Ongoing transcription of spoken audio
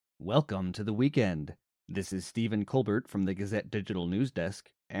Welcome to the weekend. This is Stephen Colbert from the Gazette Digital News Desk,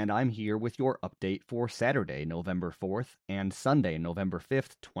 and I'm here with your update for Saturday, November 4th and Sunday, November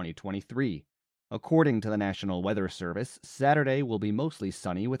 5th, 2023. According to the National Weather Service, Saturday will be mostly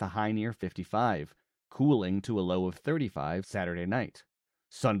sunny with a high near 55, cooling to a low of 35 Saturday night.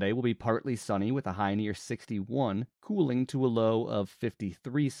 Sunday will be partly sunny with a high near 61, cooling to a low of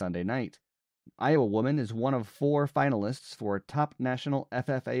 53 Sunday night. Iowa woman is one of 4 finalists for a top national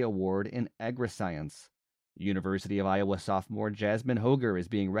FFA award in agri-science. University of Iowa sophomore Jasmine Hoger is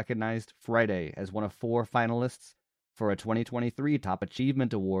being recognized Friday as one of 4 finalists for a 2023 Top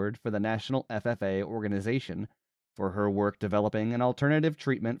Achievement Award for the National FFA organization for her work developing an alternative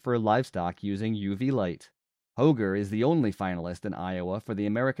treatment for livestock using UV light. Hoger is the only finalist in Iowa for the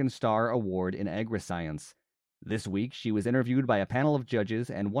American Star Award in agri-science. This week, she was interviewed by a panel of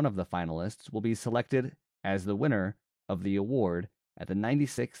judges, and one of the finalists will be selected as the winner of the award at the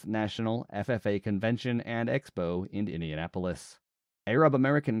 96th National FFA Convention and Expo in Indianapolis. Arab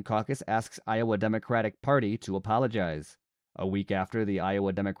American Caucus asks Iowa Democratic Party to apologize. A week after the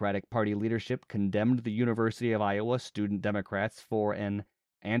Iowa Democratic Party leadership condemned the University of Iowa student Democrats for an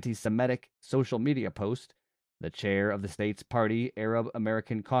anti-Semitic social media post, the chair of the state's party, Arab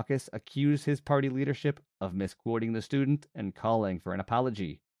American Caucus, accused his party leadership of misquoting the student and calling for an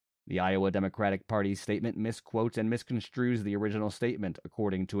apology. The Iowa Democratic Party's statement misquotes and misconstrues the original statement,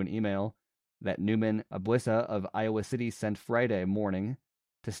 according to an email that Newman Abuisa of Iowa City sent Friday morning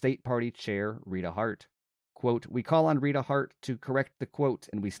to state party chair Rita Hart. Quote, "We call on Rita Hart to correct the quote,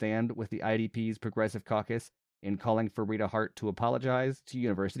 and we stand with the IDP's Progressive Caucus in calling for Rita Hart to apologize to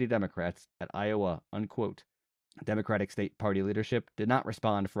University Democrats at Iowa," unquote. Democratic State Party leadership did not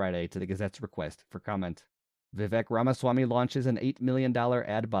respond Friday to the Gazette's request for comment. Vivek Ramaswamy launches an $8 million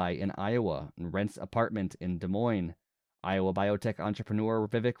ad buy in Iowa and rents apartment in Des Moines. Iowa biotech entrepreneur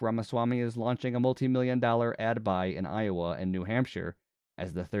Vivek Ramaswamy is launching a multi-million-dollar ad buy in Iowa and New Hampshire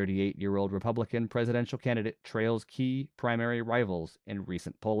as the 38-year-old Republican presidential candidate trails key primary rivals in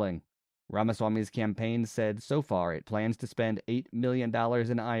recent polling. Ramaswamy's campaign said so far it plans to spend $8 million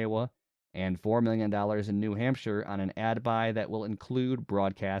in Iowa and $4 million in New Hampshire on an ad buy that will include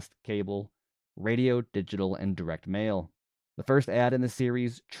broadcast, cable, radio, digital, and direct mail. The first ad in the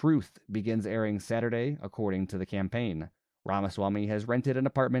series, Truth, begins airing Saturday, according to the campaign. Ramaswamy has rented an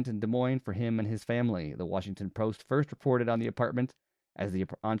apartment in Des Moines for him and his family. The Washington Post first reported on the apartment as the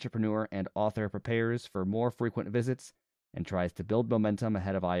entrepreneur and author prepares for more frequent visits and tries to build momentum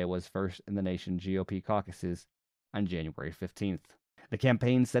ahead of Iowa's first-in-the-nation GOP caucuses on January 15th. The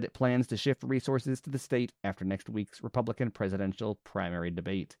campaign said it plans to shift resources to the state after next week's Republican presidential primary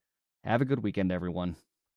debate. Have a good weekend, everyone.